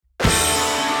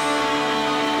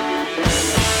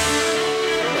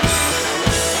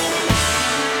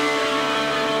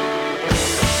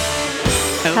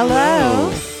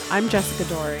Hello. I'm Jessica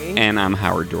Dory. And I'm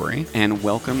Howard Dory. And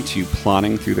welcome to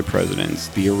Plotting Through the Presidents,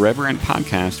 the irreverent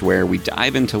podcast where we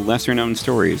dive into lesser-known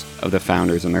stories of the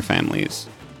founders and their families.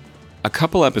 A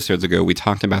couple episodes ago, we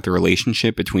talked about the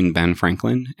relationship between Ben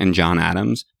Franklin and John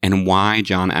Adams and why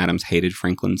John Adams hated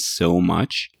Franklin so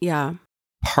much. Yeah.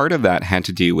 Part of that had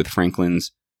to do with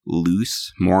Franklin's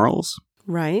loose morals.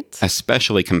 Right.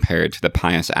 Especially compared to the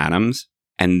pious Adams.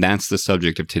 And that's the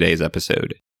subject of today's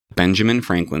episode. Benjamin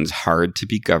Franklin's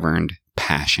hard-to-be-governed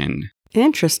passion.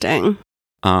 Interesting.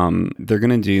 They're going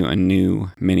to do a new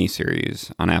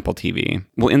miniseries on Apple TV.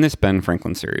 Well, in this Ben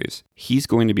Franklin series, he's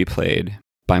going to be played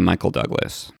by Michael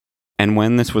Douglas. And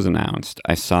when this was announced,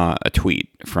 I saw a tweet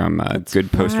from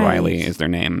Good Post right. Riley is their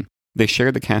name. They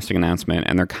shared the casting announcement,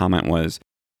 and their comment was,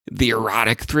 "The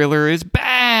erotic thriller is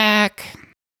back!"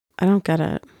 I don't get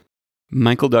it.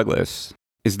 Michael Douglas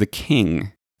is the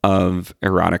king of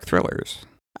erotic thrillers.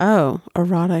 Oh,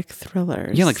 erotic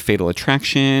thrillers. Yeah, like Fatal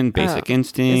Attraction, Basic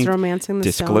Instinct, is Romancing the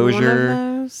Disclosure, Stone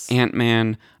one of those?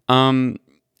 Ant-Man.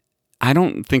 I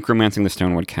don't think Romancing the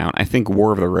Stone would count. I think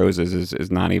War of the Roses is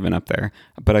not even up there.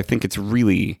 But I think it's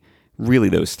really, really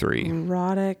those three.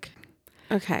 Erotic.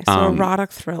 Okay, so erotic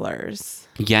thrillers.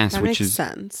 Yes, that which makes is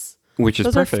sense. Which is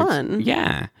those perfect. Are fun.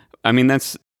 Yeah. I mean,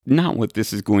 that's not what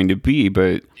this is going to be,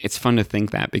 but it's fun to think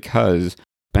that because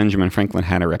Benjamin Franklin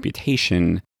had a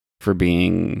reputation for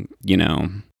being,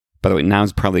 by the way,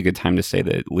 now's probably a good time to say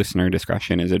that listener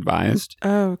discretion is advised.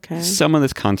 Oh, okay. Some of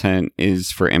this content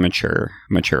is for mature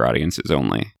audiences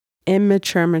only.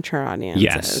 Mature audiences.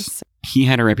 Yes. He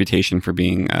had a reputation for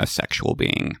being a sexual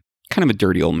being, kind of a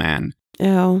dirty old man.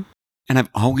 Ew. And I've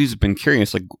always been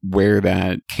curious, where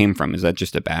that came from. Is that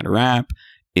just a bad rap?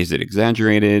 Is it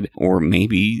exaggerated? Or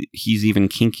maybe he's even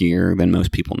kinkier than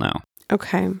most people know.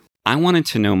 Okay. I wanted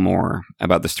to know more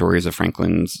about the stories of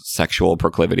Franklin's sexual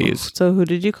proclivities. So who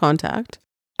did you contact?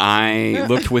 I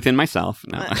looked within myself.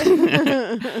 No.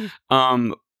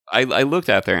 I looked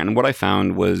out there, and what I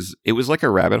found was it was like a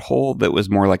rabbit hole that was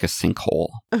more like a sinkhole.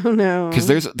 Oh, no. Because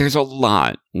there's a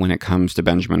lot when it comes to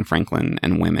Benjamin Franklin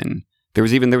and women. There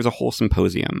was a whole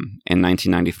symposium in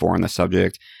 1994 on the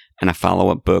subject, and a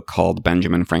follow-up book called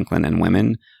Benjamin Franklin and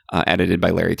Women, edited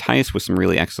by Larry Tice with some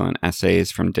really excellent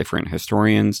essays from different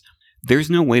historians. There's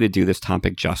no way to do this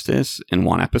topic justice in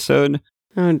one episode.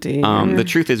 Oh, dear. The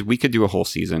truth is, we could do a whole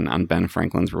season on Ben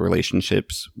Franklin's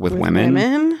relationships with women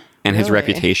and his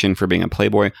reputation for being a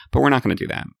playboy, but we're not going to do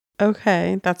that.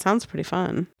 Okay, that sounds pretty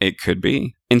fun. It could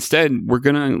be. Instead, we're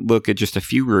going to look at just a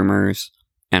few rumors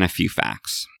and a few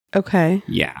facts. Okay.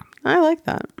 Yeah. I like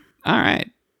that. All right.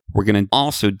 We're going to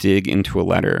also dig into a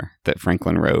letter that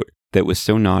Franklin wrote that was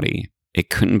so naughty, it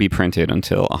couldn't be printed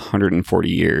until 140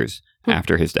 years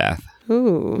after his death.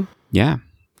 Ooh. Yeah.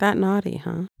 That naughty,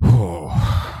 huh?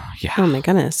 Oh, yeah. Oh, my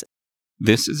goodness.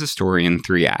 This is a story in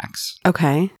 3 acts.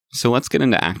 Okay. So let's get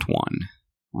into Act 1,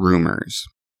 Rumors.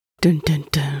 Dun, dun,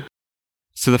 dun.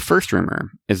 So the first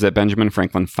rumor is that Benjamin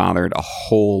Franklin fathered a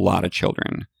whole lot of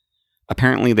children.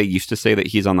 Apparently, they used to say that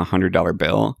he's on the $100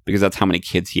 bill because that's how many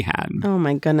kids he had. Oh,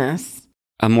 my goodness.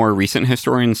 A more recent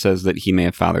historian says that he may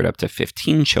have fathered up to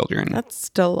 15 children. That's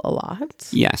still a lot.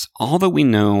 Yes. All that we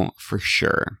know for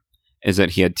sure is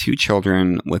that he had 2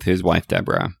 children with his wife,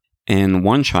 Deborah, and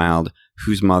 1 child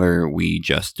whose mother we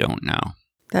just don't know.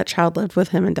 That child lived with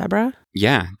him and Deborah?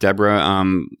 Yeah. Deborah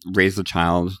raised the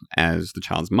child as the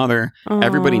child's mother. Aww.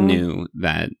 Everybody knew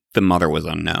that the mother was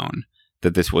unknown,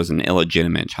 that this was an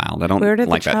illegitimate child. I don't Where did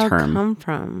like the that child term. come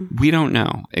from? We don't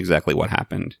know exactly what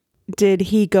happened. Did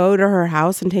he go to her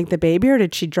house and take the baby, or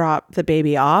did she drop the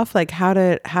baby off? How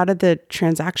did the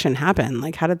transaction happen?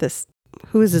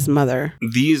 Who is his mother?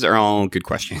 These are all good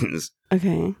questions.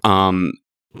 Okay.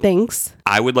 Thanks.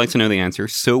 I would like to know the answer.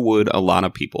 So would a lot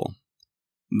of people.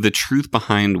 The truth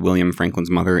behind William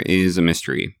Franklin's mother is a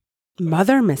mystery.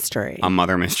 Mother mystery. A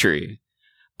mother mystery.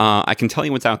 I can tell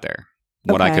you what's out there,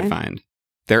 what I Okay. could find.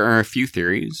 There are a few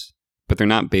theories, but they're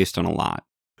not based on a lot.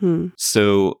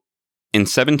 So in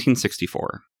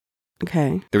 1764,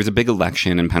 okay, there was a big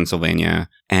election in Pennsylvania,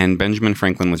 and Benjamin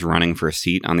Franklin was running for a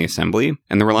seat on the assembly,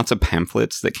 and there were lots of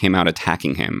pamphlets that came out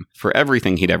attacking him for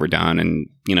everything he'd ever done and,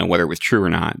 whether it was true or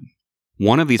not.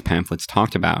 One of these pamphlets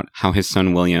talked about how his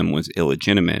son William was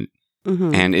illegitimate,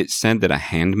 and it said that a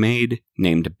handmaid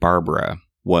named Barbara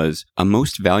was a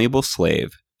most valuable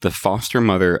slave, the foster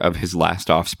mother of his last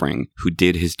offspring, who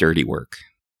did his dirty work.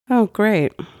 Oh,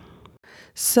 great.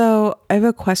 So I have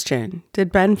a question.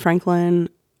 Did Ben Franklin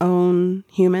own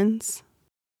humans?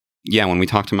 Yeah, when we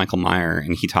talked to Michael Meyer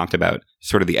and he talked about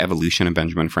sort of the evolution of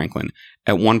Benjamin Franklin,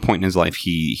 at one point in his life,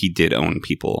 he did own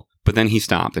people, but then he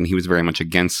stopped and he was very much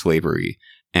against slavery.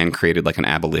 and created like an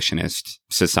abolitionist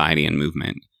society and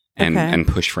movement and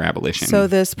pushed for abolition. So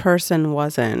this person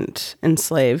wasn't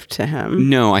enslaved to him?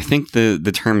 No, I think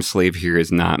the term slave here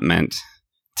is not meant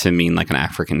to mean like an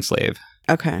African slave.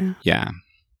 Okay. Yeah.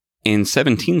 In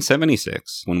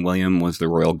 1776, when William was the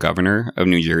royal governor of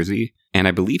New Jersey, and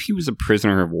I believe he was a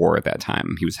prisoner of war at that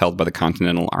time, he was held by the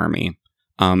Continental Army.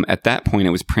 At that point,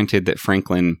 it was printed that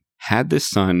Franklin had this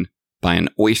son by an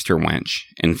oyster wench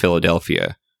in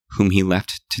Philadelphia, whom he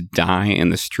left to die in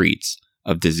the streets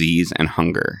of disease and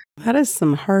hunger. That is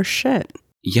some harsh shit.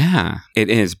 Yeah, it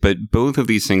is. But both of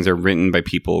these things are written by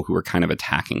people who are kind of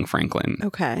attacking Franklin.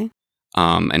 Okay.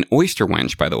 An oyster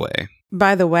wench, by the way.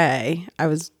 By the way,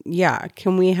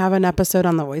 can we have an episode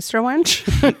on the oyster wench?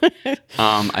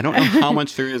 I don't know how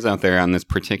much there is out there on this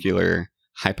particular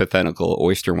hypothetical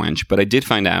oyster wench, but I did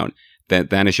find out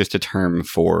that is just a term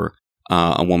for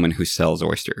a woman who sells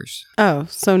oysters. Oh,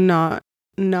 so not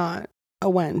a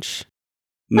wench.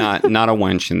 Not a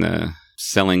wench in the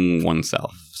selling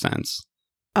oneself sense.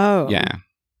 Oh. Yeah.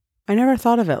 I never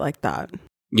thought of it like that.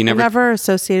 I never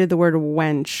associated the word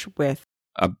wench with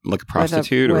like a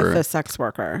prostitute with a sex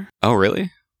worker. Oh,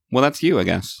 really? Well, that's you, I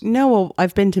guess. No, well,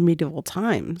 I've been to medieval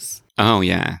times. Oh,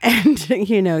 yeah. And,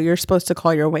 you're supposed to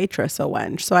call your waitress a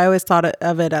wench. So I always thought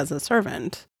of it as a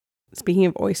servant. Speaking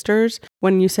of oysters,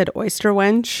 when you said oyster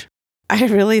wench, I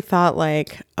really thought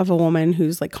like of a woman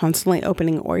who's like constantly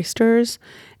opening oysters.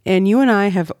 And you and I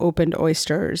have opened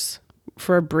oysters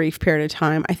for a brief period of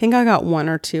time. I think I got 1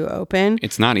 or 2 open.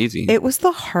 It's not easy. It was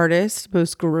the hardest,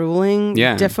 most grueling,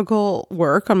 difficult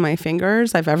work on my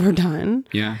fingers I've ever done.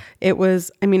 Yeah. It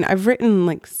was, I've written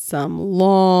like some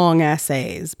long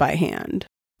essays by hand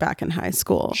back in high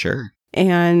school. Sure.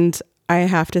 And I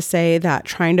have to say that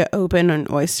trying to open an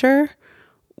oyster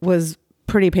was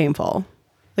pretty painful.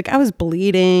 Like I was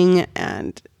bleeding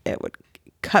and it would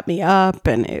cut me up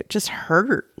and it just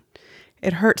hurt.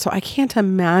 It hurt. So I can't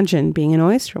imagine being an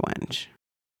oyster wench.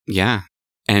 Yeah.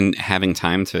 And having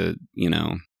time to,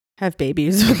 have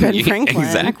babies with Ben Franklin.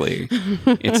 Exactly.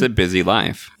 It's a busy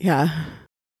life. Yeah.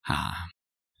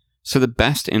 So the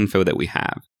best info that we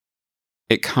have,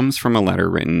 it comes from a letter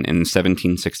written in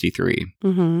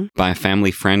 1763 by a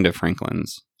family friend of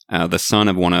Franklin's, the son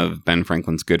of one of Ben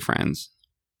Franklin's good friends.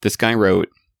 This guy wrote,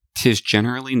 "'Tis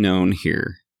generally known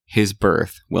here, his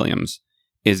birth, Williams,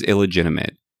 is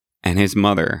illegitimate, and his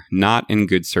mother not in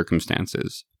good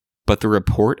circumstances. But the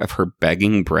report of her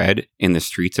begging bread in the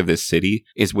streets of this city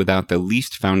is without the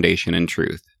least foundation in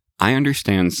truth. I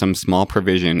understand some small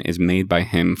provision is made by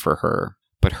him for her,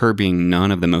 but her being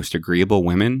none of the most agreeable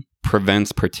women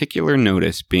prevents particular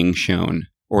notice being shown,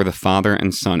 or the father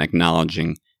and son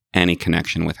acknowledging any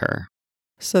connection with her."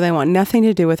 So they want nothing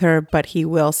to do with her, but he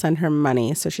will send her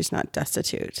money so she's not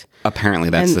destitute. Apparently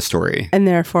that's the story. And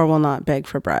therefore will not beg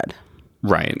for bread.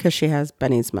 Right. Because she has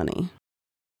Benny's money.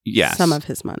 Yes. Some of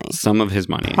his money. Some of his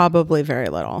money. Probably very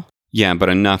little. Yeah, but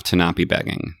enough to not be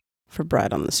begging. For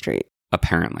bread on the street.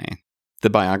 Apparently. The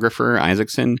biographer,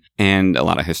 Isaacson, and a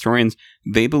lot of historians,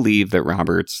 they believe that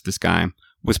Roberts, this guy,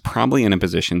 was probably in a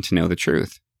position to know the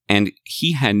truth. And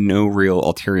he had no real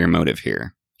ulterior motive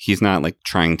here. He's not like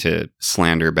trying to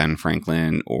slander Ben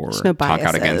Franklin or talk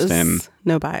out against him.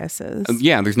 No biases.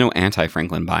 Yeah, there's no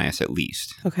anti-Franklin bias at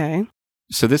least. Okay.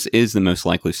 So this is the most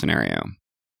likely scenario.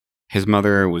 His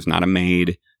mother was not a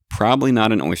maid, probably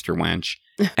not an oyster wench,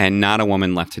 and not a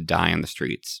woman left to die in the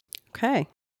streets. Okay.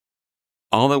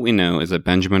 All that we know is that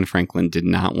Benjamin Franklin did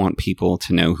not want people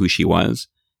to know who she was,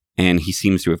 and he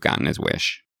seems to have gotten his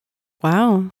wish.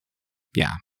 Wow.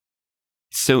 Yeah.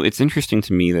 So it's interesting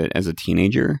to me that as a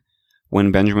teenager,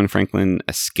 when Benjamin Franklin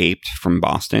escaped from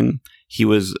Boston, he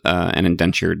was an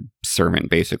indentured servant,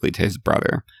 basically, to his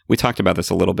brother. We talked about this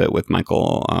a little bit with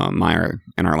Michael Meyer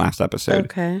in our last episode.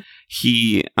 Okay.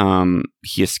 He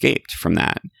escaped from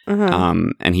that,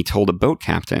 and he told a boat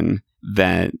captain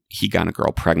that he got a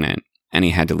girl pregnant, and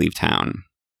he had to leave town.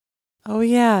 Oh,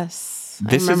 yes.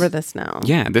 I remember this now.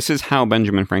 Yeah, this is how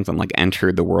Benjamin Franklin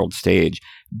entered the world stage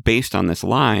based on this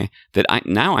lie that I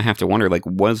have to wonder,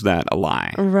 was that a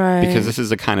lie? Right. Because this is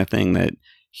the kind of thing that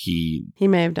he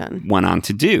may have done. Went on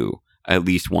to do at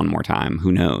least one more time.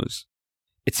 Who knows?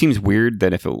 It seems weird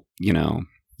that if it,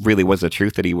 really was the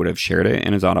truth that he would have shared it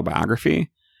in his autobiography,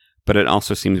 but it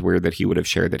also seems weird that he would have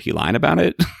shared that he lied about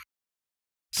it.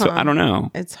 So I don't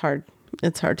know. It's hard.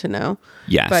 It's hard to know.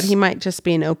 Yes. But he might just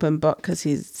be an open book because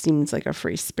he seems like a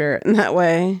free spirit in that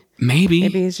way. Maybe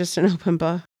he's just an open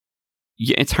book.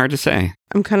 Yeah, it's hard to say.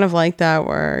 I'm kind of like that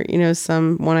where,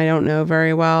 someone I don't know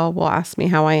very well will ask me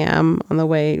how I am on the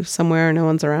way somewhere. No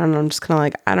one's around. And I'm just kind of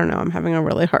like, I don't know. I'm having a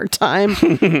really hard time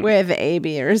with A,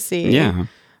 B, or C. Yeah.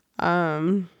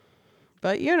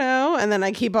 But and then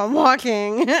I keep on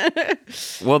walking.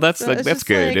 Well, that's So it's that's just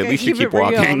good. like, At I least you keep it real.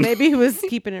 walking. Maybe he was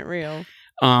keeping it real.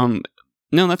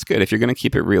 No, that's good. If you're going to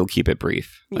keep it real, keep it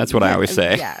brief. That's what I always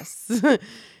say. Yes.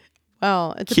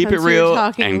 Well, it Keep it depends who you're real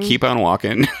talking. and keep on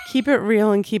walking. Keep it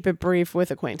real and keep it brief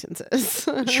with acquaintances.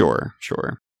 Sure.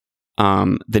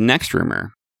 The next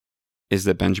rumor is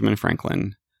that Benjamin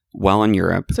Franklin, while in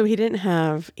Europe, So he didn't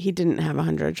have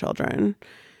 100 children.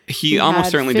 he He almost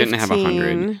had certainly didn't have 15.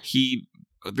 100.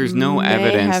 There's no May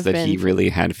evidence have that he been- really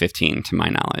had 15, to my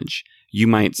knowledge. You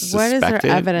might What is suspect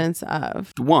there it. evidence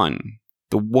of?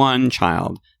 The one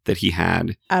child that he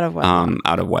had Out of what?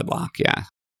 out of wedlock. Yeah.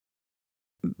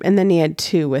 And then he had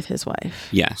 2 with his wife.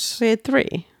 Yes. So he had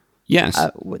 3. Yes.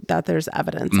 That there's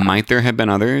evidence of. Might there have been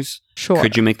others? Sure.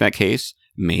 Could you make that case?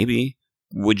 Maybe.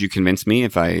 Would you convince me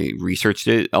if I researched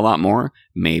it a lot more?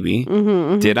 Maybe.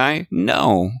 Mm-hmm. Did I?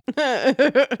 No.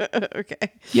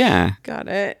 Okay. Yeah. Got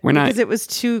it. We're not- Because it was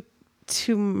too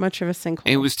much of a sinkhole.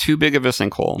 It was too big of a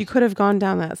sinkhole. You could have gone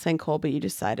down that sinkhole, but you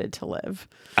decided to live.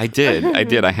 I did.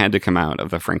 I had to come out of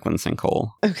the Franklin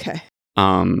sinkhole. Okay.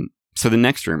 So the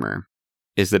next rumor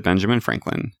is that Benjamin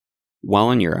Franklin,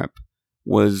 while in Europe,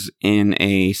 was in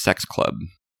a sex club.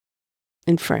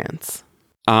 In France.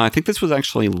 I think this was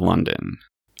actually London.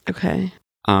 Okay.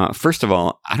 First of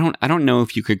all, I don't know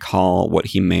if you could call what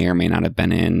he may or may not have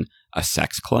been in a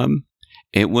sex club.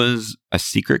 It was a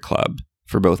secret club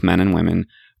for both men and women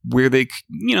where they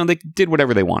did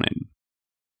whatever they wanted.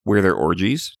 Were there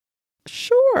orgies?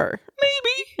 Sure.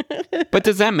 Maybe. But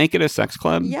does that make it a sex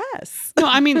club? Yes. No,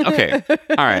 I mean, okay.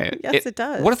 All right. Yes, it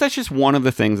does. What if that's just one of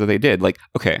the things that they did? Like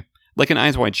an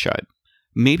Eyes Wide Shut.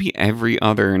 Maybe every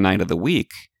other night of the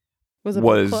week was a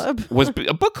book club? was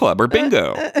a book club or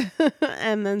bingo.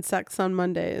 And then sex on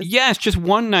Mondays. Yes, just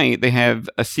one night they have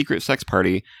a secret sex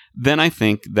party. Then I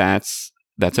think that's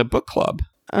a book club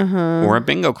or a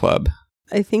bingo club.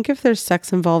 I think if there's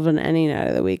sex involved in any night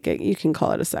of the week, you can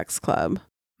call it a sex club.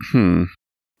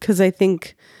 Because I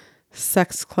think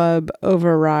sex club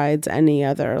overrides any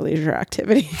other leisure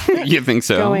activity. You think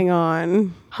so? Going on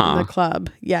in the club.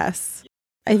 Yes.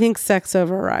 I think sex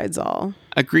overrides all.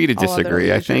 Agree to all other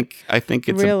disagree. I leisure. think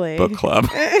it's Really? a book club.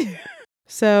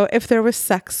 So if there was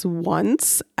sex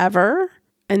once ever,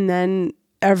 and then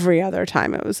every other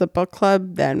time it was a book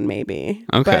club, then maybe.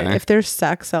 Okay. But if there's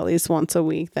sex at least once a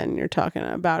week, then you're talking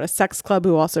about a sex club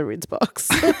who also reads books.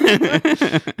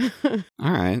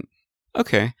 All right.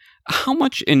 Okay. How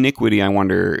much iniquity, I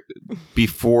wonder,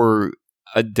 before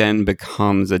a den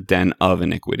becomes a den of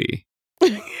iniquity?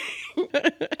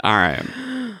 All right.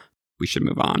 We should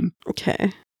move on.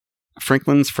 Okay.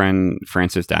 Franklin's friend,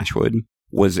 Francis Dashwood,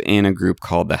 was in a group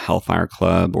called the Hellfire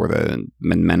Club or the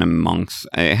Menem Monks.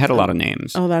 It had a lot of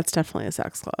names. Oh, that's definitely a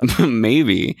sex club.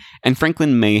 Maybe. And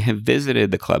Franklin may have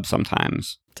visited the club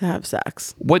sometimes. To have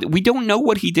sex. We don't know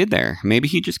what he did there. Maybe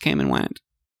he just came and went.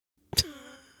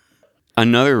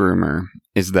 Another rumor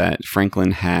is that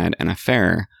Franklin had an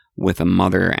affair with a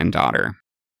mother and daughter.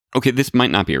 Okay, this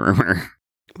might not be a rumor.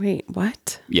 Wait,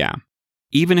 what? Yeah.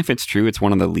 Even if it's true, it's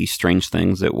one of the least strange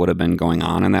things that would have been going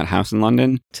on in that house in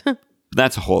London.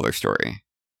 That's a whole other story.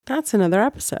 That's another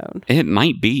episode. It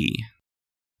might be.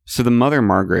 So the mother,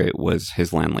 Margaret, was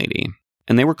his landlady,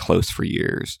 and they were close for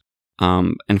years.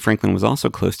 And Franklin was also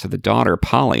close to the daughter,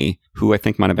 Polly, who I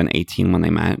think might have been 18 when they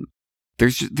met.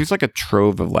 There's like a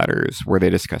trove of letters where they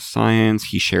discuss science.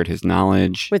 He shared his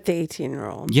knowledge. With the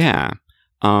 18-year-old. Yeah.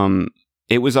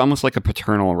 It was almost like a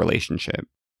paternal relationship.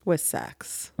 With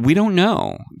sex. We don't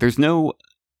know. There's no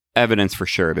evidence for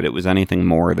sure that it was anything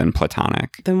more than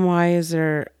platonic. Then why is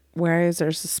there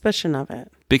suspicion of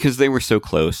it? Because they were so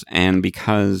close, and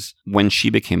because when she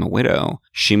became a widow,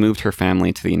 she moved her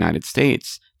family to the United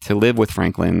States to live with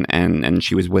Franklin, and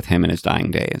she was with him in his dying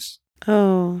days.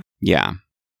 Oh. Yeah.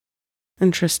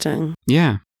 Interesting.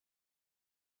 Yeah.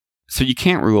 So you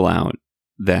can't rule out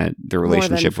that the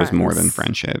relationship was more than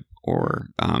friendship or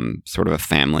sort of a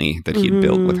family that he'd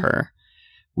built with her.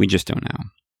 We just don't know.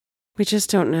 We just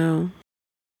don't know.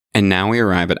 And now we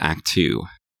arrive at Act 2.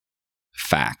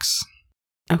 Facts.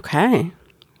 Okay.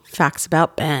 Facts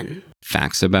about Ben.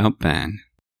 Facts about Ben.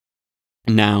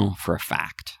 Now for a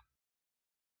fact.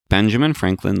 Benjamin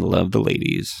Franklin loved the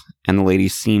ladies, and the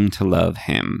ladies seemed to love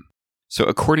him. So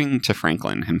according to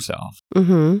Franklin himself,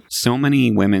 so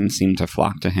many women seemed to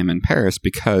flock to him in Paris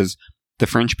because the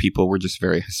French people were just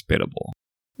very hospitable.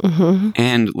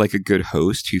 And like a good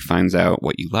host who finds out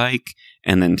what you like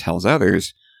and then tells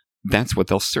others, that's what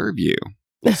they'll serve you.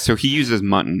 So he uses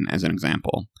mutton as an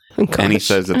example. And he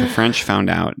says that the French found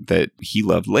out that he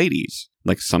loved ladies,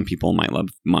 like some people might love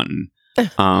mutton.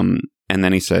 And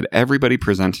then he said, everybody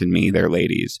presented me their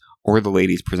ladies, or the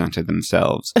ladies presented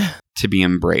themselves to be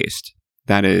embraced.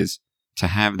 That is, to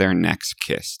have their necks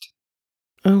kissed.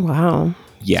 Oh, wow.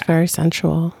 Yeah. It's very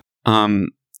sensual.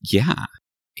 Yeah.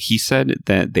 He said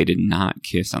that they did not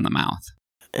kiss on the mouth.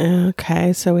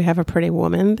 Okay, so we have a pretty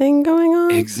woman thing going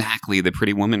on? Exactly, the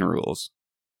pretty woman rules.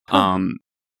 Huh.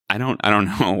 I don't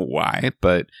know why,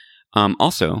 but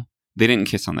also they didn't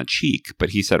kiss on the cheek, but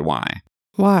he said why?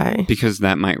 Why? Because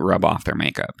that might rub off their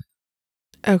makeup.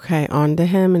 Okay, onto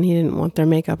him, and he didn't want their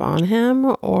makeup on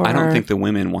him, or I don't think the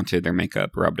women wanted their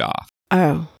makeup rubbed off.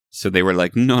 Oh. So they were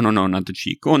like, no, not the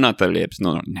cheek. Oh, not the lips.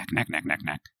 No, neck.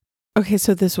 Okay,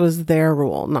 so this was their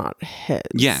rule, not his.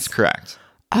 Yes, correct.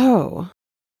 Oh.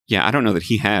 Yeah, I don't know that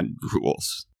he had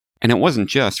rules. And it wasn't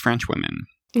just French women.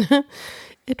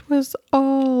 It was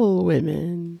all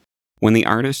women. When the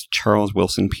artist Charles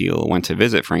Wilson Peale went to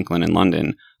visit Franklin in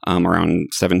London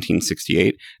around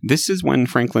 1768, this is when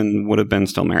Franklin would have been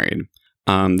still married.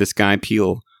 This guy,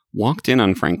 Peale, walked in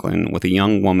on Franklin with a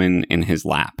young woman in his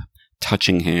lap,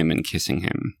 touching him and kissing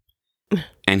him.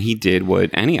 And he did what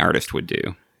any artist would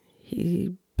do.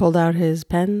 He pulled out his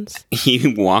pens.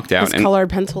 He walked out his colored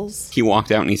pencils. He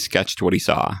walked out and he sketched what he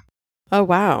saw. Oh,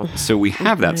 wow. So we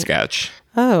have that sketch.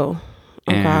 Oh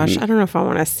gosh. I don't know if I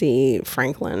want to see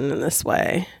Franklin in this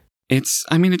way. It's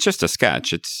just a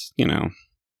sketch. It's,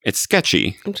 it's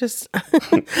sketchy. I'm just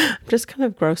kind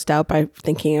of grossed out by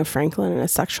thinking of Franklin in a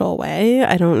sexual way.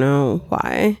 I don't know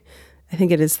why. I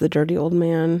think it is the dirty old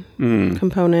man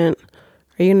component.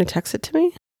 Are you going to text it to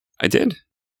me? I did.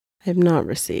 I have not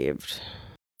received.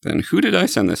 Then who did I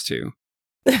send this to?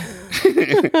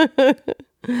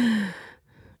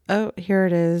 Oh, here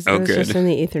it is. Oh, it was good. just in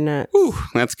the Ethernet. Ooh,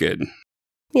 that's good.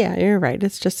 Yeah, you're right.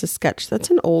 It's just a sketch. That's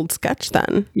an old sketch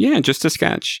then. Yeah, just a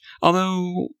sketch.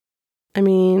 Although, I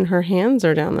mean, her hands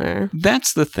are down there.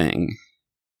 That's the thing.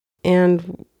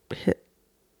 And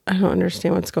I don't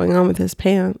understand what's going on with his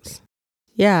pants.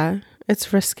 Yeah,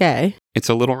 it's risque. It's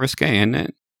a little risque, isn't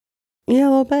it? Yeah,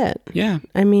 a little bit. Yeah.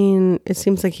 I mean, it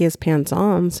seems like he has pants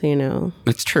on, so,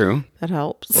 That's true. that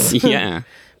helps. Yeah.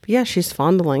 But yeah, she's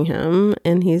fondling him,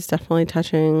 and he's definitely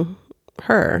touching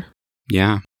her.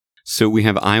 Yeah. So we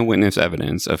have eyewitness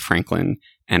evidence of Franklin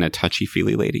and a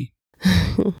touchy-feely lady.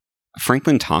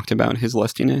 Franklin talked about his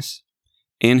lustiness.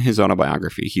 In his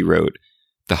autobiography, he wrote,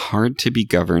 "The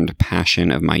hard-to-be-governed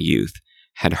passion of my youth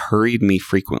had hurried me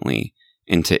frequently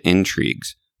into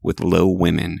intrigues with low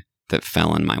women that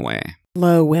fell in my way."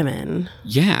 Low women.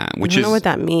 Yeah, which I don't know what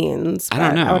that means. I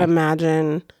don't know. I would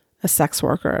imagine a sex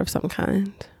worker of some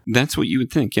kind. That's what you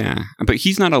would think, yeah. But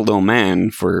he's not a low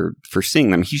man for seeing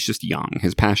them. He's just young.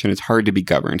 His passion is hard to be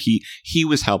governed. He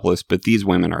was helpless, but these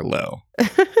women are low.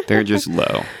 They're just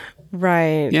low.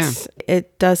 Right. Yeah.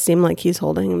 It does seem like he's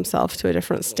holding himself to a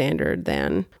different standard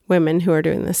than women who are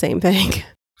doing the same thing.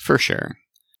 For sure.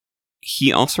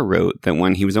 He also wrote that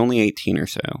when he was only 18 or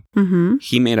so,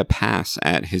 he made a pass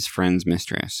at his friend's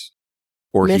mistress.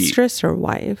 Mistress or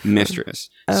wife? Mistress.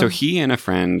 Oh. So he and a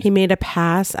friend... He made a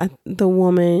pass at the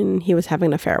woman he was having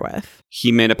an affair with.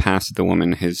 He made a pass at the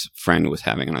woman his friend was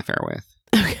having an affair with.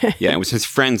 Okay. Yeah, it was his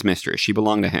friend's mistress. She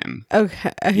belonged to him.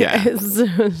 Okay. Yeah.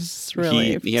 It's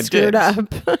really he had screwed dibs.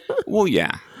 up. Well,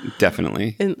 yeah,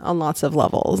 definitely. On lots of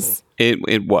levels.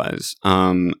 It was.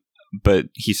 But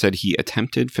he said he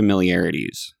attempted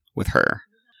familiarities with her,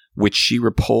 which she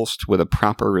repulsed with a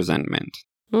proper resentment.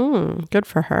 Good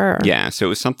for her. Yeah, so it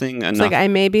was something enough. It's like, I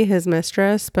may be his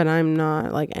mistress, but I'm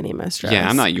not like any mistress. Yeah,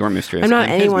 I'm not your mistress. I'm not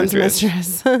his anyone's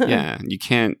mistress. Yeah, you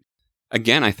can't.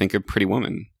 Again, I think of Pretty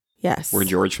Woman. Yes. Where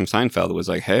George from Seinfeld was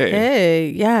like, hey. Hey,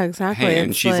 yeah, exactly. Hey,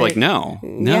 and she's like, no,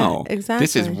 Yeah, exactly.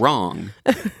 this is wrong.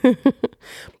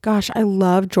 Gosh, I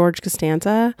love George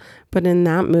Costanza, but in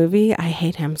that movie, I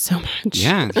hate him so much.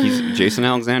 Yeah, he's Jason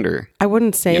Alexander. I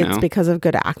wouldn't say it's because of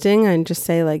good acting. I'd just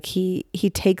say like he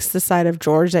takes the side of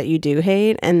George that you do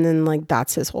hate, and then like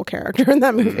that's his whole character in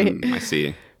that movie. I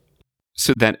see.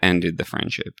 So that ended the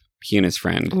friendship. He and his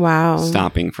friend. Wow.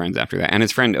 Stopping friends after that. And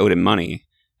his friend owed him money.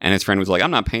 And his friend was like,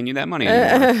 I'm not paying you that money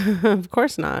anymore. Of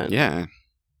course not. Yeah.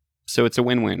 So it's a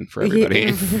win-win for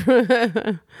everybody.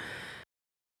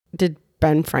 Did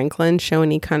Ben Franklin show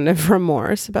any kind of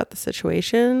remorse about the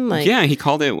situation? Like, yeah, he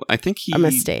called it, a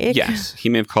mistake? Yes. He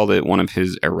may have called it one of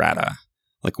his errata.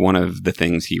 Like one of the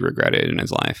things he regretted in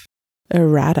his life.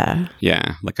 Errata?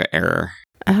 Yeah, like an error.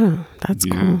 Oh, that's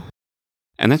cool.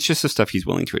 And that's just the stuff he's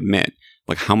willing to admit.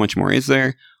 Like how much more is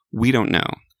there? We don't know.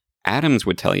 Adams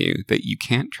would tell you that you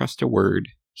can't trust a word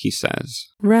he says.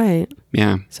 Right.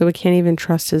 Yeah. So we can't even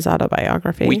trust his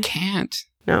autobiography. We can't.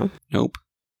 No. Nope.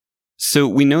 So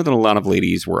we know that a lot of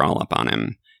ladies were all up on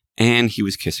him. and he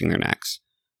was kissing their necks.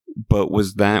 But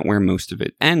was that where most of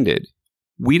it ended?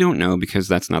 We don't know, because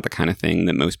that's not the kind of thing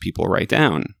that most people write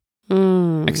down,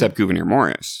 except Gouverneur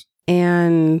Morris.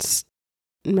 And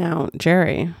Mount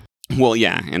Jerry. Well,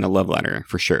 yeah, in a love letter,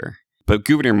 for sure. But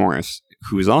Gouverneur Morris,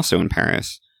 who is also in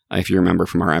Paris, if you remember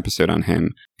from our episode on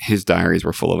him, his diaries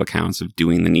were full of accounts of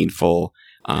doing the needful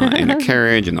in a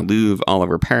carriage in the Louvre all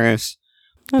over Paris.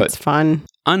 That's fun.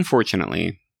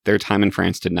 Unfortunately, their time in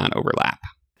France did not overlap.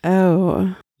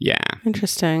 Oh. Yeah.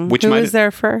 Interesting. Who was there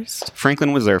first?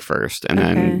 Franklin was there first, and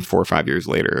then 4 or 5 years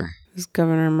later. It was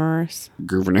Gouverneur Morris.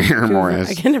 Morris.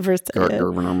 I can never say it.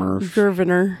 Gouverneur Morris.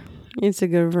 Governor. It's a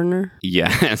governor.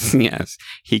 Yes, yes.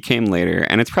 He came later,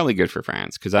 and it's probably good for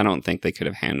France, because I don't think they could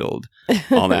have handled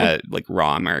all that like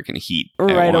raw American heat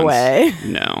right away.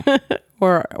 No.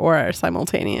 or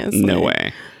simultaneously. No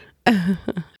way.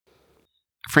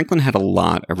 Franklin had a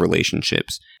lot of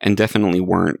relationships, and definitely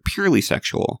weren't purely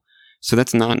sexual. So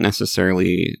that's not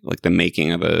necessarily like the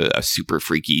making of a super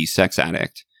freaky sex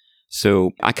addict.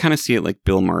 So I kind of see it like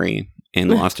Bill Murray in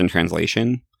Lost in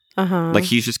Translation. Like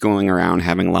he's just going around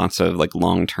having lots of like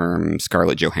long-term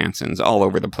Scarlett Johanssons all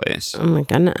over the place. Oh my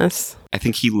goodness. I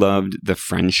think he loved the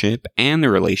friendship and the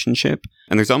relationship.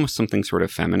 And there's almost something sort of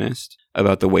feminist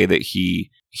about the way that he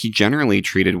generally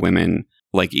treated women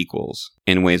like equals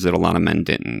in ways that a lot of men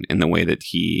didn't, in the way that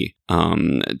he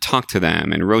talked to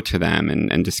them and wrote to them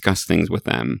and discussed things with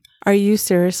them. Are you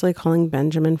seriously calling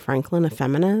Benjamin Franklin a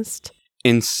feminist?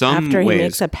 In some after ways, he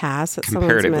makes a pass at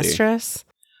someone's mistress?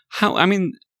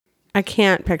 I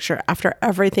can't picture, after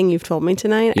everything you've told me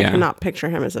tonight, I cannot picture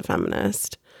him as a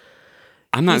feminist.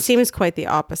 He seems quite the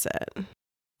opposite.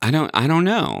 I don't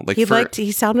know. Like he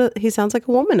sounds like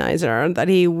a womanizer, that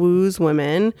he woos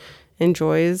women,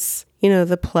 enjoys,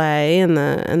 the play and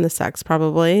the sex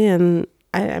probably. And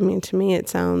I mean, to me, it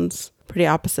sounds pretty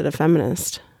opposite of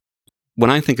feminist. When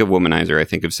I think of womanizer, I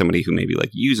think of somebody who maybe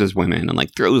like uses women and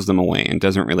like throws them away and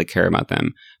doesn't really care about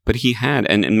them. But he had,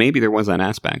 and maybe there was that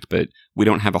aspect, but we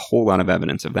don't have a whole lot of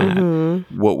evidence of that.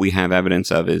 Mm-hmm. What we have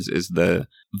evidence of is the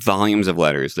volumes of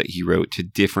letters that he wrote to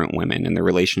different women and the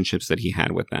relationships that he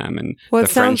had with them and the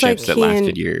friendships that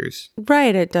lasted years.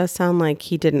 Right. It does sound like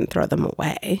he didn't throw them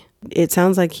away. It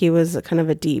sounds like he was kind of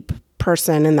a deep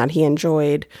person and that he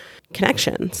enjoyed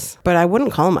connections. But I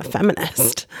wouldn't call him a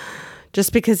feminist.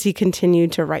 Just because he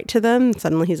continued to write to them,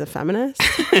 suddenly he's a feminist?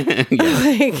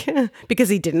 Because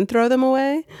he didn't throw them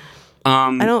away?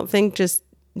 I don't think just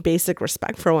basic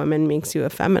respect for women makes you a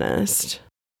feminist.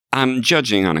 I'm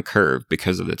judging on a curve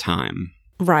because of the time.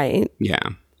 Right. Yeah.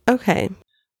 Okay.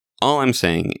 All I'm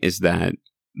saying is that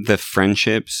the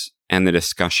friendships and the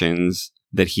discussions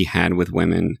that he had with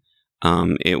women,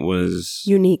 it was...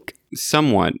 unique.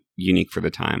 Somewhat unique for the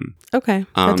time. Okay.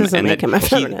 That doesn't make him a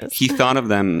feminist. He thought of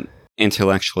them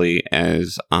intellectually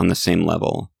as on the same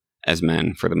level as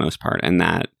men for the most part, and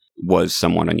that was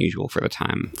somewhat unusual for the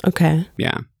time. Okay.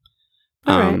 Yeah.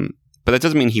 But that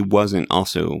doesn't mean he wasn't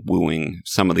also wooing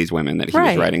some of these women that he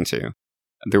was writing to.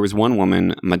 There was one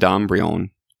woman, Madame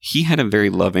Brionne. He had a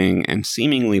very loving and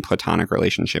seemingly platonic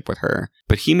relationship with her,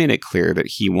 but he made it clear that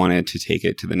he wanted to take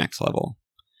it to the next level.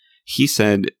 He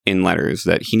said in letters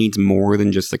that he needs more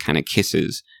than just the kind of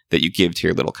kisses that you give to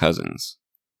your little cousins.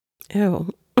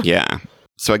 Ew. Yeah.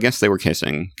 So I guess they were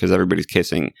kissing because everybody's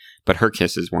kissing, but her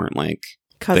kisses weren't like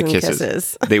cousin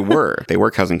kisses. They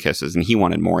were cousin kisses, and he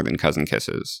wanted more than cousin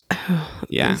kisses.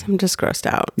 Yeah. I'm just grossed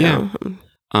out. Yeah.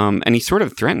 And he sort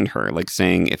of threatened her, like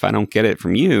saying, if I don't get it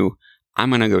from you, I'm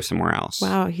going to go somewhere else.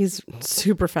 Wow. He's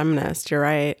super feminist. You're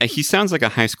right. He sounds like a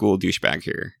high school douchebag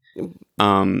here.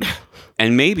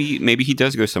 And maybe he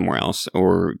does go somewhere else,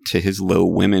 or to his low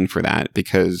women for that,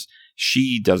 because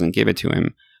she doesn't give it to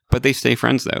him. But they stay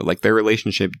friends, though. Like, their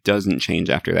relationship doesn't change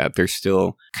after that. They're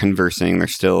still conversing. They're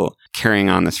still carrying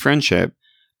on this friendship.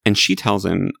 And she tells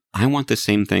him, I want the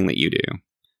same thing that you do.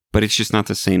 But it's just not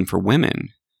the same for women.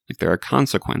 Like, there are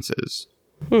consequences.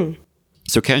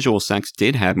 So casual sex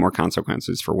did have more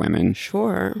consequences for women.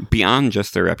 Sure. Beyond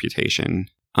just their reputation.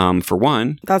 For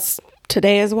one... That's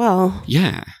today as well.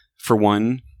 Yeah. For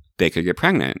one, they could get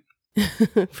pregnant.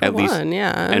 At least,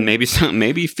 yeah. And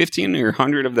maybe 15 or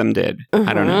 100 of them did.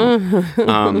 I don't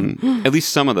know. At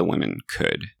least some of the women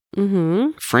could.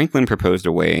 Mm-hmm. Franklin proposed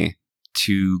a way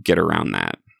to get around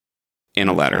that in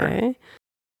a letter.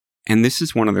 And this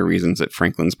is one of the reasons that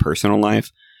Franklin's personal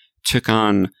life took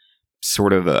on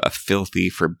sort of a filthy,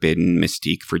 forbidden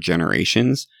mystique for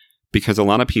generations, because a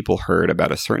lot of people heard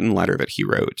about a certain letter that he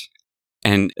wrote.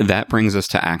 And that brings us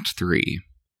to Act 3,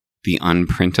 the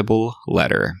unprintable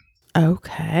letter.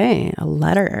 Okay, a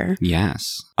letter.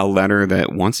 Yes. A letter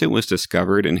that once it was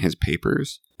discovered in his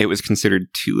papers, It was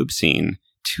considered too obscene,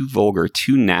 too vulgar,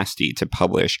 too nasty to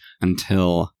publish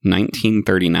until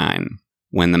 1939,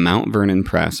 when the Mount Vernon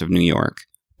Press of New York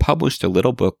published a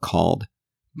little book called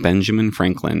Benjamin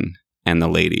Franklin and the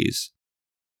Ladies.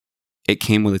 It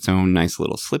came with its own nice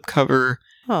little slipcover,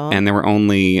 and there were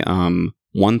only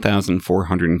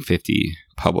 1,450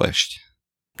 published.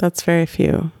 That's very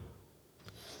few.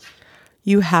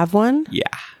 You have one?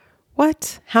 Yeah.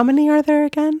 What? How many are there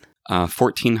again?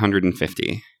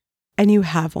 1,450. And you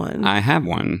have one? I have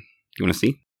one. You want to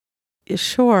see?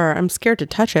 Sure. I'm scared to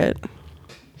touch it.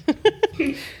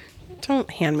 Don't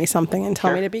hand me something and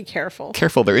tell me to be careful.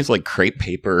 Careful. There is like crepe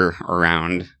paper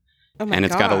around. Oh my and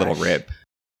it's got a little rip.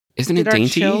 Isn't it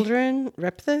dainty? Did our children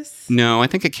rip this? No, I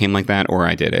think it came like that, or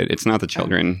I did it. It's not the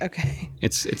children. Okay.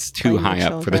 It's too high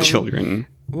up for the children.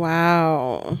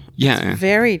 Wow. Yeah. It's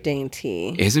very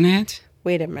dainty. Isn't it?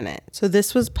 Wait a minute. So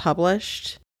this was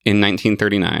published in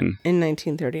 1939. In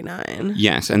 1939.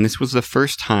 Yes, and this was the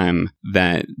first time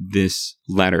that this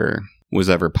letter was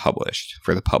ever published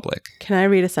for the public. Can I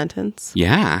read a sentence?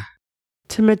 Yeah.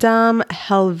 To Madame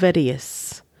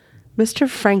Helvetius, Mr.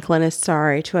 Franklin is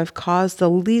sorry to have caused the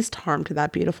least harm to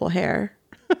that beautiful hair.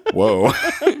 Whoa.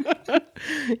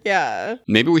 Yeah.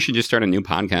 Maybe we should just start a new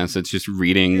podcast that's just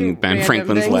reading Ben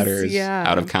Franklin's letters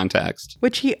out of context.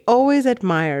 Which he always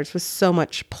admires with so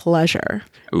much pleasure.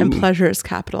 Ooh. And pleasure is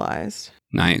capitalized.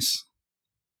 Nice.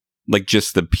 Like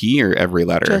just the P or every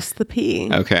letter? Just the P.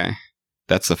 Okay.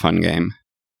 That's a fun game.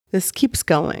 This keeps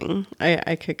going.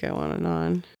 I could go on and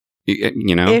on.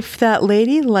 You know? If that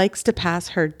lady likes to pass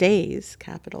her days,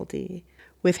 capital D,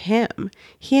 with him,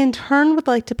 he in turn would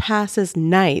like to pass his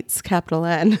nights, capital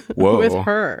N, with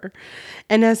her.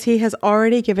 And as he has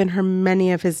already given her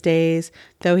many of his days,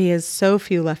 though he has so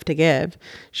few left to give,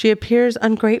 she appears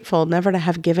ungrateful never to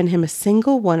have given him a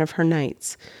single one of her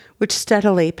nights, which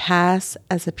steadily pass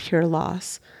as a pure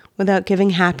loss, without giving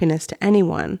happiness to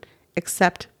anyone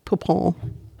except Poupon.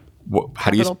 How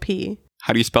do you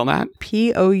spell that?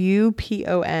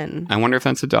 Poupon. I wonder if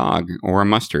that's a dog or a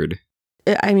mustard.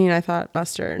 I mean, I thought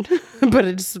mustard, but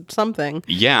it's something.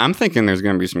 Yeah, I'm thinking there's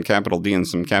going to be some capital D and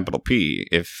some capital P.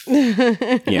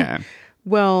 Yeah.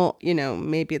 Well, you know,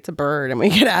 maybe it's a bird and we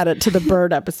could add it to the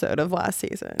bird episode of last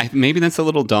season. Maybe that's a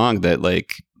little dog that,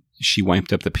 like, she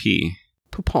wiped up the P.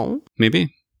 Poupon?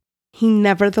 Maybe. He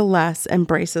nevertheless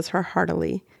embraces her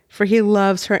heartily, for he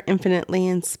loves her infinitely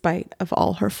in spite of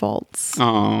all her faults.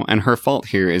 Oh, and her fault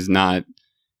here is not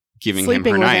giving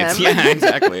sleeping him her nights. Him. Yeah,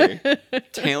 exactly.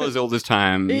 Tale as old as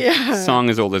time. Yeah. Song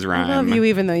as old as rhyme. I love you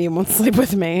even though you won't sleep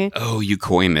with me. Oh, you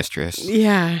coy mistress.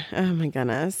 Yeah. Oh my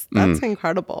goodness. That's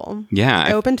incredible. Yeah.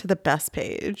 I opened to the best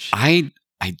page. I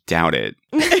doubt it.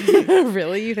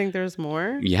 Really? You think there's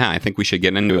more? Yeah, I think we should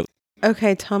get into it.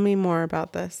 Okay, tell me more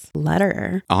about this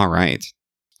letter. All right.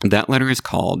 That letter is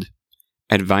called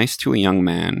Advice to a Young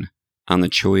Man on the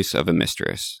Choice of a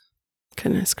Mistress.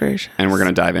 Goodness gracious. And we're going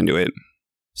to dive into it.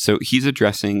 So he's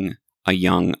addressing a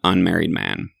young unmarried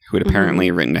man who had apparently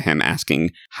written to him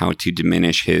asking how to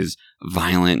diminish his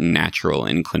violent natural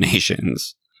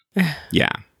inclinations.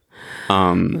 Yeah.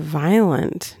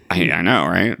 Violent. I know,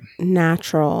 right?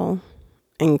 Natural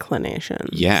inclinations.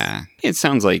 Yeah. It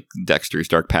sounds like Dexter's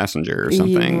Dark Passenger or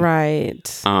something.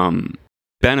 Right.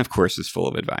 Ben, of course, is full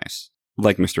of advice,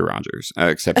 like Mr. Rogers,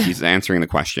 except he's answering the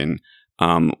question,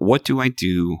 what do I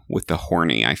do with the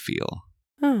horny I feel?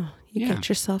 Oh, you get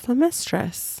yourself a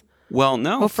mistress. Well,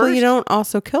 no. Hopefully you don't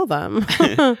also kill them.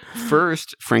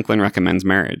 First, Franklin recommends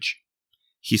marriage.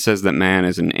 He says that man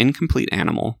is an incomplete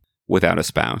animal without a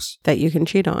spouse. That you can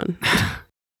cheat on.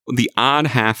 The odd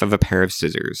half of a pair of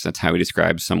scissors. That's how he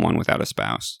describes someone without a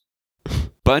spouse.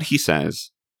 But he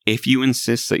says, if you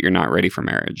insist that you're not ready for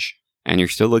marriage and you're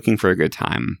still looking for a good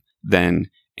time, then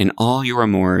in all your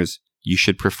amours, you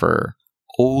should prefer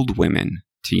old women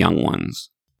to young ones.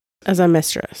 As a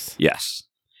mistress. Yes.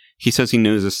 He says he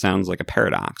knows this sounds like a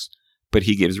paradox, but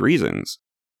he gives reasons.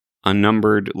 A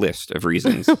numbered list of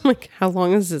reasons. Like, how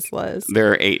long is this list?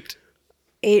 There are 8.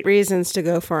 8 reasons to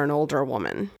go for an older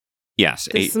woman. Yes.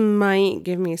 This might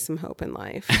give me some hope in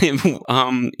life.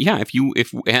 Yeah,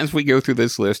 if as we go through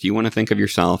this list, you want to think of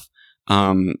yourself,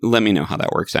 let me know how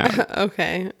that works out.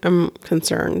 Okay. I'm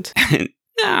concerned.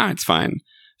 Nah, it's fine.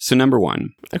 So number 1.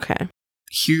 Okay.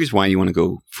 Here's why you want to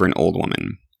go for an old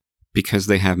woman. Because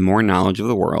they have more knowledge of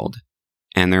the world,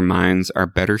 and their minds are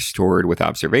better stored with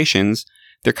observations,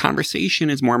 their conversation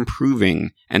is more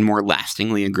improving and more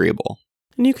lastingly agreeable.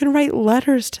 And you can write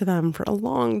letters to them for a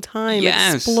long time,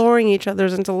 exploring each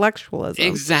other's intellectualism.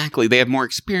 Exactly. They have more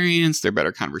experience. They're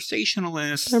better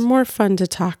conversationalists. They're more fun to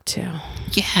talk to.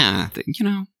 Yeah.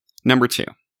 Number 2.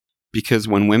 because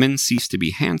when women cease to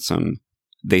be handsome,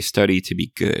 they study to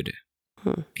be good.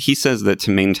 He says that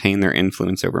to maintain their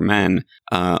influence over men,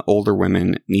 older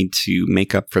women need to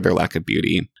make up for their lack of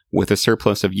beauty with a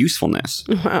surplus of usefulness.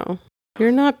 Wow.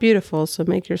 You're not beautiful, so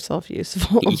make yourself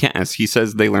useful. Yes, he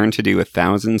says they learn to do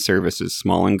 1,000 services,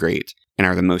 small and great, and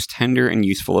are the most tender and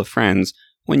useful of friends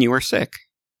when you are sick.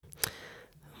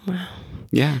 Wow.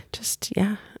 Yeah.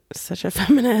 Such a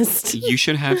feminist. You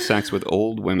should have sex with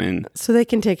old women. So they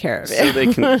can take care of it. So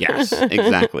they can, yes,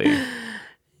 exactly.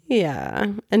 Yeah.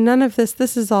 And none of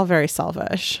this is all very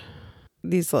selfish.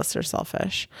 These lists are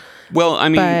selfish. Well, I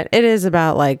mean, but it is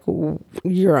about like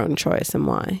your own choice and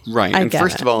why. Right. And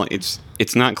first of all,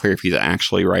 it's not clear if he's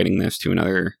actually writing this to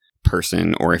another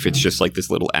person or if it's just like this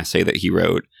little essay that he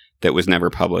wrote that was never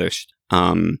published.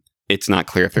 It's not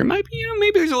clear if there might be,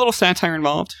 maybe there's a little satire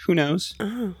involved. Who knows?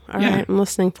 Oh, all right. I'm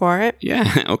listening for it.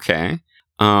 Yeah. Okay.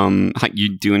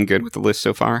 You doing good with the list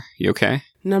so far? You okay?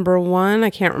 Number 1, I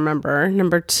can't remember.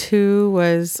 Number 2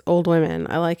 was old women.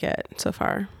 I like it so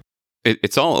far.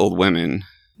 It's all old women.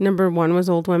 Number 1 was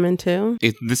old women too.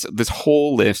 This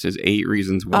whole list is 8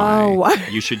 reasons why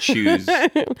you should choose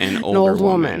an old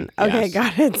woman. Okay, yes.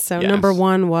 got it. So yes. Number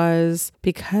 1 was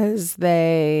because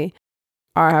they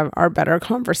are better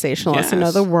conversationalists and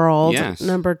know the world. Yes.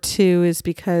 Number 2 is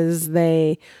because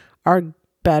they are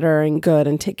better and good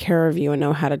and take care of you and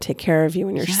know how to take care of you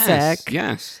when you're sick.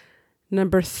 Yes.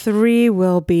 Number 3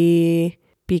 will be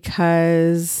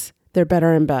because they're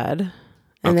better in bed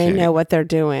and they know what they're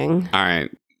doing. All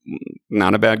right.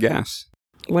 Not a bad guess.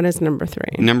 What is number 3?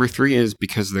 Number 3 is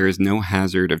because there is no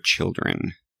hazard of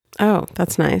children. Oh,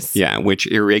 that's nice. Yeah, which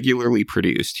irregularly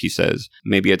produced, he says,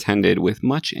 may be attended with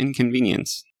much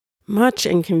inconvenience. Much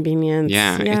inconvenience.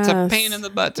 Yeah, yes. It's a pain in the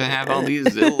butt to have all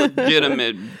these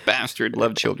illegitimate bastard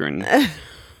love children.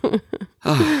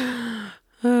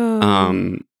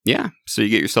 Yeah, so you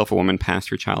get yourself a woman past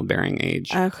her childbearing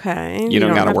age. Okay. You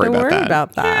don't got to worry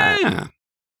about that. Yeah.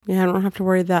 Yeah, I don't have to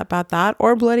worry about that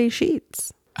or bloody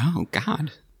sheets. Oh,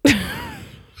 God.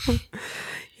 You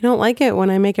don't like it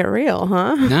when I make it real,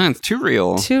 huh? No, it's too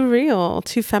real. Too real.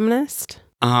 Too feminist.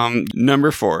 Number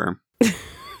 4.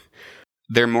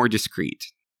 They're more discreet.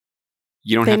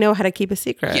 They know how to keep a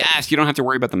secret. Yes, you don't have to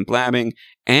worry about them blabbing.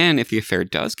 And if the affair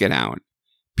does get out,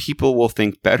 people will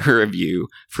think better of you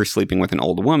for sleeping with an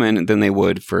old woman than they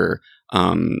would for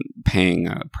paying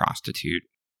a prostitute.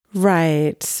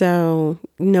 Right. So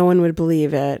no one would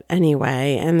believe it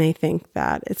anyway, and they think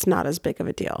that it's not as big of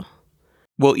a deal.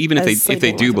 Well, even if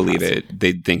they do believe it,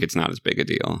 they'd think it's not as big a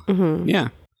deal. Mm-hmm. Yeah.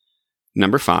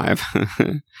 Number 5.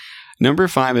 Number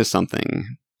 5 is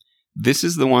something. This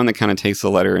is the one that kind of takes the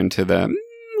letter into the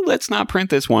let's not print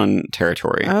this one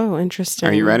territory. Oh, interesting.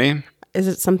 Are you ready? Is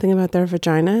it something about their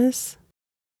vaginas?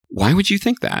 Why would you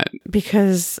think that?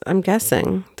 Because I'm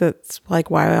guessing that's like,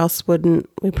 why else wouldn't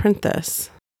we print this?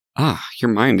 Your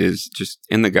mind is just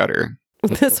in the gutter.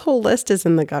 This whole list is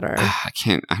in the gutter. I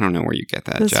don't know where you get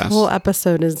that, This Jess. whole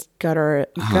episode is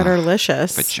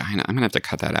gutterlicious. Vagina. I'm going to have to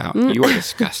cut that out. You are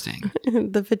disgusting.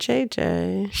 The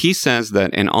vajayjay. He says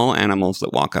that in all animals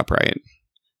that walk upright,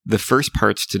 the first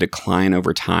parts to decline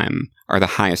over time are the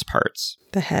highest parts.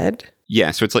 The head? Yeah,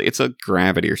 so it's a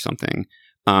gravity or something.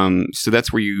 So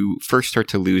that's where you first start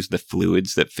to lose the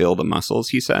fluids that fill the muscles,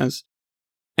 he says.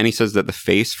 And he says that the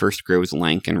face first grows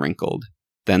lank and wrinkled,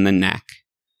 then the neck,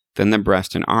 then the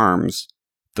breast and arms,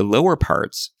 the lower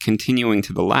parts continuing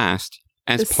to the last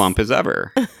as plump as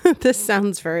ever. This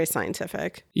sounds very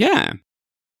scientific. Yeah.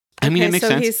 I mean, it makes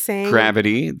sense. He's saying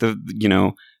gravity,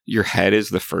 your head is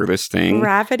the furthest thing.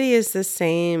 Gravity is the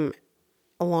same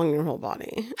along your whole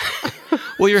body.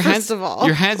 Well, your head's a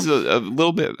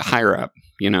little bit higher up,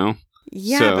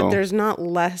 Yeah, so, but there's not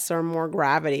less or more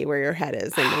gravity where your head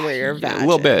is than where your vag is. A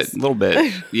little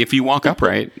bit. If you walk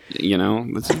upright,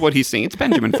 this is what he's saying. It's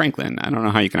Benjamin Franklin. I don't know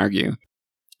how you can argue.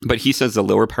 But he says the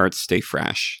lower parts stay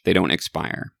fresh. They don't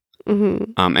expire.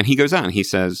 Mm-hmm. And he goes on. He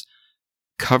says,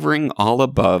 covering all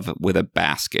above with a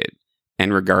basket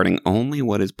and regarding only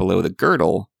what is below the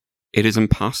girdle, it is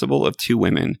impossible of 2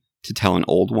 women to tell an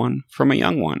old one from a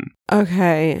young one.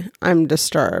 Okay, I'm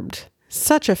disturbed.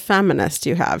 Such a feminist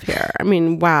you have here. I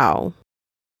mean, wow.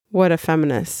 What a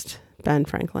feminist Ben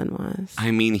Franklin was. I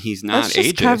mean, he's not Let's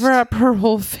just ageist. cover up her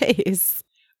whole face.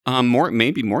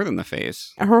 Maybe more than the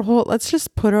face. Let's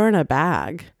just put her in a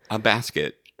bag. A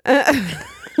basket.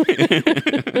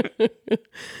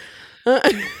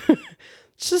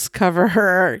 Just cover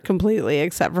her completely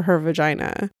except for her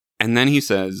vagina. And then he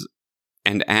says,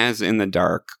 and as in the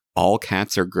dark, all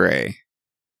cats are gray.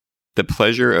 The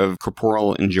pleasure of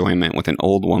corporal enjoyment with an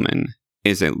old woman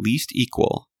is at least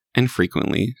equal and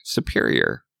frequently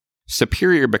superior.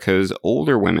 Superior because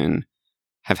older women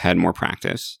have had more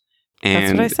practice.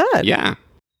 And That's what I said. Yeah.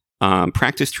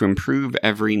 Practice to improve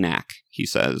every knack, he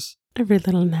says. Every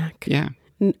little knack. Yeah.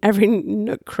 Every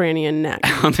nook, cranny, and knack.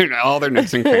 all their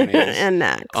nooks and crannies. And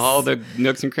knacks. All the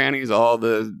nooks and crannies, all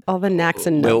the knacks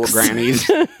and little nooks. grannies.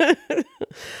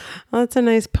 Oh, that's a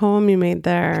nice poem you made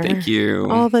there. Thank you.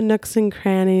 All the nooks and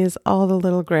crannies, all the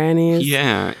little grannies.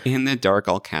 Yeah. In the dark,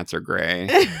 all cats are gray.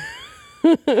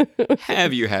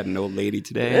 Have you had an old lady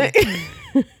today?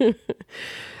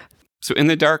 So in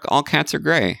the dark, all cats are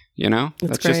gray, you know?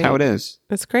 That's just how it is.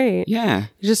 That's great. Yeah.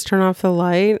 You just turn off the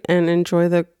light and enjoy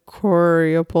the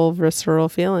corporeal visceral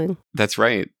feeling. That's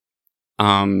right.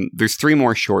 There's 3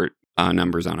 more short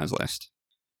numbers on his list.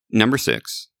 Number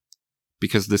 6,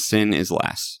 because the sin is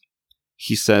less.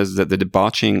 He says that the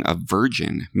debauching of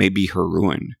virgin may be her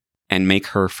ruin and make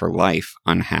her for life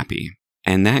unhappy.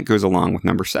 And that goes along with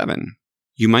number 7.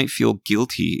 You might feel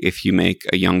guilty if you make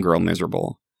a young girl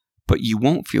miserable, but you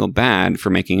won't feel bad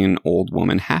for making an old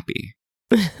woman happy.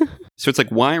 So it's like,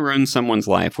 why ruin someone's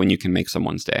life when you can make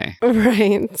someone's day?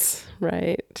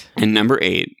 Right. And number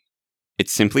 8, it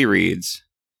simply reads,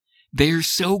 they're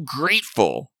so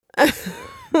grateful.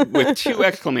 With 2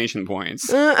 exclamation points.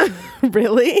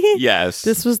 Really? Yes.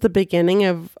 This was the beginning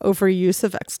of overuse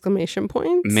of exclamation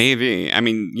points? Maybe. I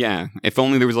mean, yeah. If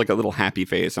only there was like a little happy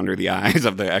face under the eyes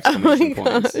of the exclamation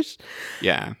points. Gosh.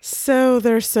 Yeah. So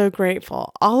they're so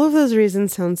grateful. All of those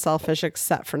reasons sound selfish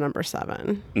except for number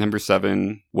 7. Number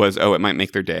 7 was, it might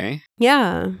make their day.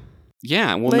 Yeah.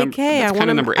 Yeah. Well, hey, that's kind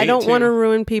of number 8. I don't want to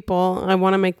ruin people. I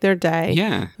want to make their day.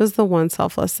 Yeah. It was the one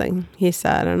selfless thing he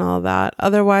said and all that.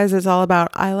 Otherwise, it's all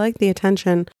about, I like the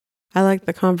attention. I like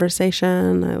the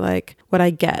conversation. I like what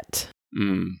I get.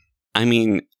 I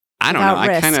mean, I don't know.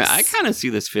 Without I kind of see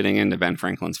this fitting into Ben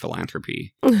Franklin's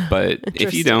philanthropy. But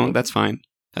if you don't, that's fine.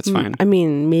 That's fine. I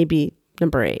mean, maybe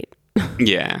number 8.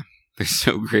 Yeah. They're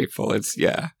so grateful. It's,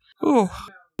 yeah. Oh.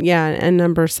 Yeah. And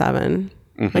number 7.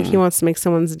 Mm-hmm. Like he wants to make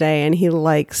someone's day and he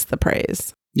likes the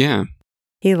praise. Yeah.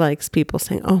 He likes people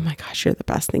saying, oh my gosh, you're the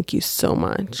best. Thank you so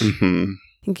much. Mm-hmm.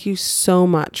 Thank you so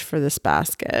much for this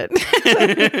basket.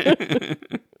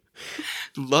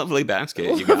 Lovely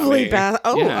basket. You got Lovely me. basket.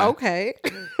 Oh, Yeah. Okay.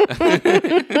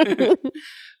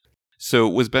 So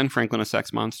was Ben Franklin a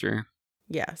sex monster?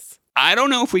 Yes. I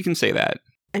don't know if we can say that.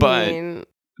 I But mean,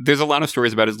 there's a lot of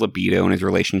stories about his libido and his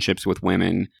relationships with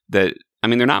women that, I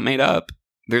mean, they're not made up.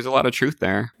 There's a lot of truth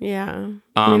there. yeah.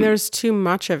 I mean, there's too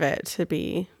much of it to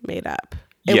be made up.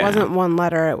 It Yeah. wasn't one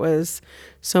letter. It was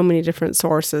so many different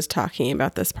sources talking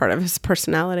about this part of his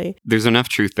personality. There's enough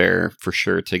truth there for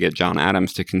sure to get John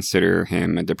Adams to consider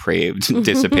him a depraved,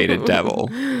 dissipated devil.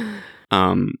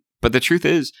 But the truth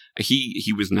is,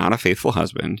 he was not a faithful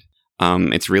husband.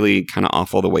 It's really kind of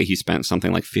awful the way he spent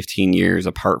something like 15 years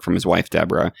apart from his wife,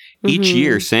 Deborah, each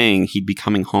year saying he'd be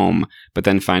coming home, but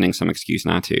then finding some excuse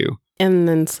not to. And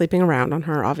then sleeping around on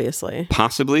her, obviously.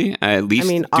 Possibly, at least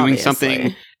doing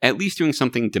obviously.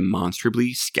 something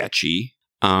demonstrably sketchy.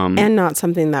 And not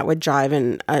something that would jive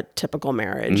in a typical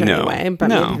marriage anyway. But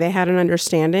maybe they had an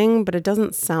understanding, but it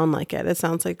doesn't sound like it. It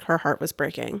sounds like her heart was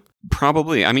breaking.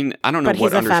 Probably. I mean, I don't know But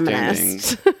what he's a understanding.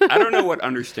 feminist. I don't know what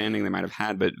understanding they might have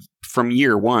had, but from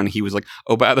year 1, he was like,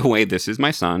 "Oh, by the way, this is my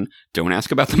son. Don't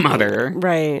ask about the mother."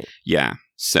 Right. Yeah.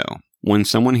 So when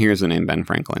someone hears the name Ben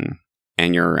Franklin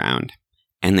and you're around,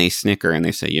 and they snicker and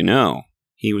they say,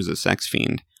 he was a sex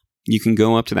fiend. You can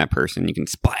go up to that person, you can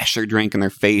splash their drink in their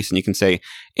face, and you can say,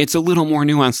 it's a little more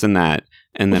nuanced than that,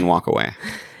 and then walk away.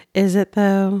 Is it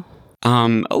though? A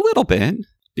little bit,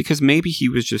 because maybe he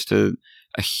was just a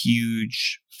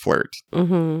huge flirt.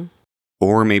 Mm-hmm.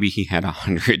 Or maybe he had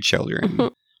 100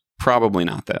 children. Probably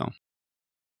not, though.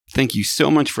 Thank you so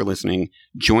much for listening.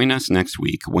 Join us next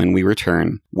week when we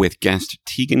return with guest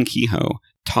Tegan Kehoe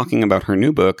talking about her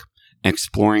new book,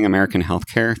 Exploring American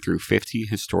Healthcare Through 50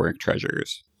 Historic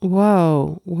Treasures.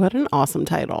 Whoa, what an awesome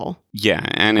title. Yeah,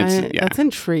 and That's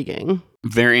intriguing.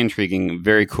 Very intriguing,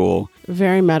 very cool.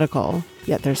 Very medical,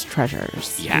 yet there's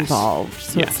treasures involved.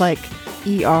 So it's like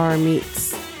ER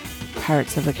meets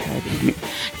Pirates of the Caribbean.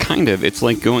 Kind of. It's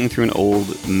like going through an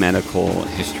old medical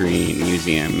history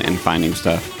museum and finding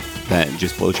stuff that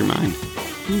just blows your mind.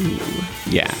 Ooh.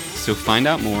 Yeah. So find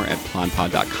out more at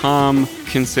plodpod.com.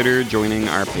 Consider joining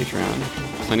our Patreon.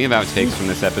 Plenty of outtakes from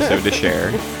this episode to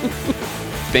share.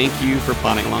 Thank you for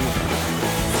plodding along with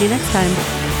us. See you next time.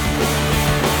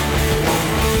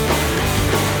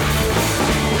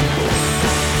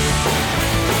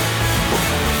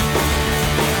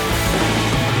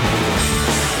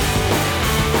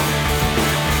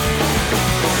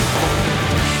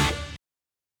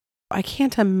 I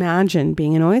can't imagine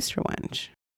being an oyster wench.